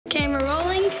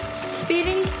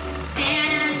breastfeeding,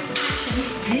 and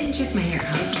action. I didn't check my hair.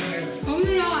 I was wondering. Oh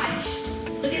my gosh.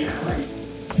 Look at that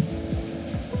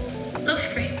one.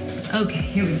 Looks great. Okay,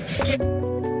 here we go.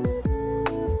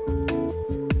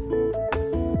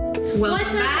 What's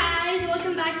up, guys?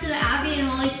 Welcome back to the Abby and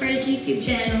Holly Furtick YouTube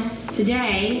channel.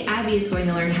 Today, Abby is going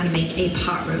to learn how to make a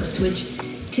pot roast, which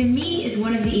to me is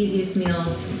one of the easiest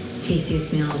meals,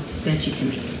 tastiest meals that you can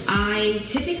make. I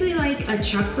typically like a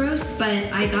chuck roast, but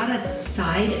I got a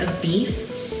side of beef.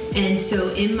 And so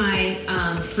in my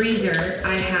freezer,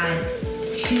 I had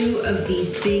 2 of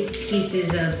these big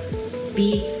pieces of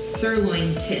beef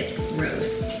sirloin tip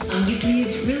roast. You can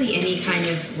use really any kind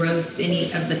of roast,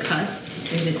 any of the cuts.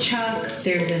 There's a chuck,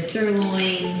 there's a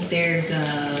sirloin, there's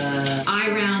a eye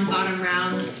round, bottom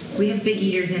round. We have big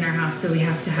eaters in our house, so we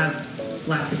have to have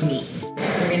lots of meat.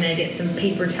 We're gonna get some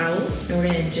paper towels and we're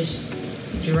gonna just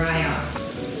dry off.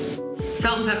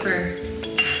 Salt and pepper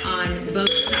on both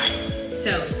sides.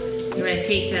 So you wanna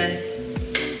take the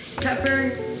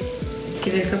pepper,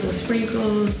 give it a couple of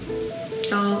sprinkles,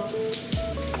 salt,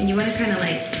 and you wanna kinda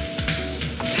like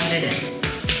pat it in.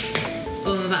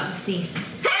 Oh, I'm about to sneeze.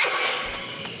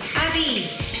 Abby,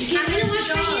 you can't I'm gonna wash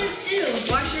my hands too.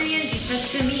 Wash your hands, you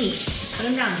touched the meat. Put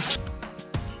them down.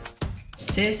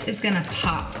 This is gonna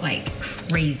pop like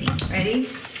crazy. Ready?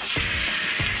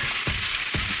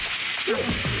 We're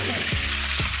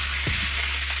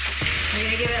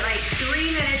gonna give it like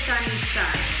 3 minutes on each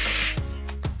side.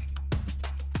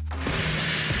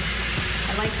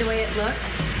 I like the way it looks.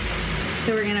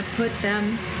 So we're gonna put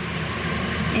them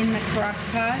in the crock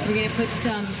pot. We're gonna put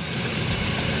some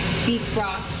beef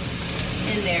broth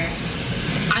in there.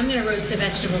 I'm gonna roast the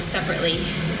vegetables separately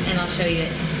and I'll show you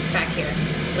it back here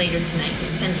later tonight.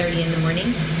 It's 10:30 in the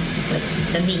morning, but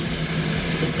the meat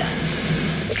is done.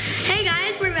 Hey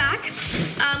guys, we're back.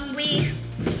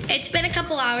 It's been a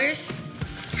couple hours.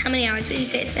 How many hours did you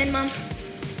say it's been, Mom?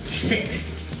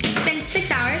 6. It's been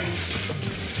 6 hours.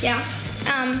 Yeah.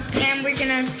 And we're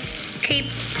gonna keep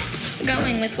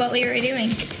going with what we were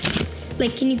doing.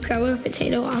 Like, can you grow a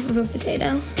potato off of a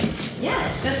potato?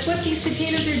 Yes, that's what these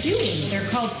potatoes are doing. They're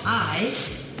called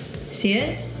eyes. See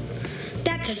it?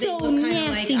 That's Does it so look kinda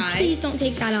nasty. like eyes? Please don't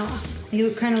take that off. They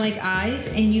look kind of like eyes,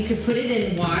 and you could put it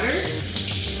in water,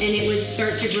 and it would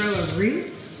start to grow a root.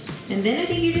 And then I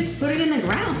think you just put it in the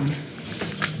ground.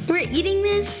 We're eating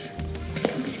this?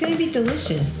 It's gonna be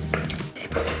delicious.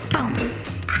 Boom.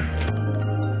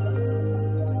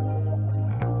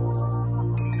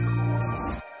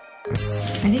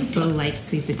 I think Bo likes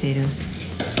sweet potatoes.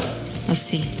 Let's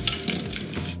see.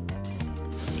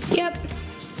 Yep.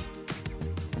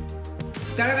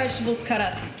 Got our vegetables cut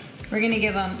up. We're gonna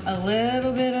give them a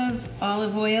little bit of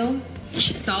olive oil,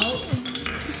 salt.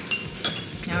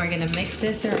 Now we're gonna mix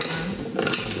this around.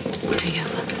 There you go,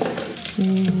 look.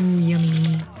 Ooh,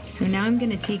 yummy. So now I'm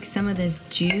gonna take some of this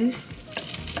juice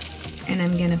and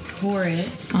I'm gonna pour it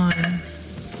on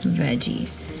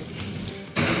veggies.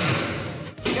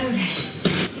 Okay.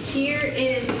 Here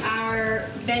is our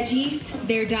veggies.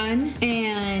 They're done.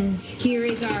 And here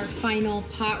is our final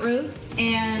pot roast.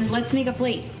 And let's make a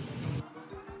plate.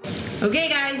 Okay,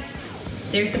 guys,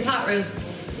 there's the pot roast.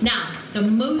 Now, the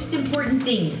most important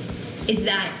thing is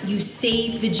that you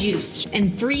save the juice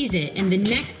and freeze it. And the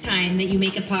next time that you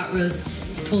make a pot roast,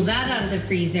 pull that out of the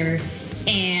freezer,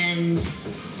 and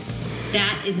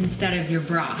that is instead of your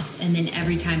broth. And then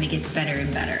every time it gets better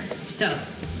and better. So,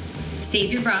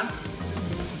 save your broth.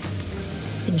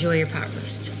 Enjoy your pot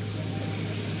roast.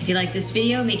 If you like this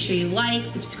video, make sure you like,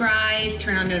 subscribe,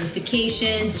 turn on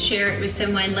notifications, share it with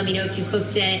someone. Let me know if you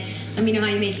cooked it. Let me know how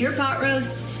you make your pot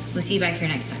roast. We'll see you back here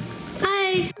next time.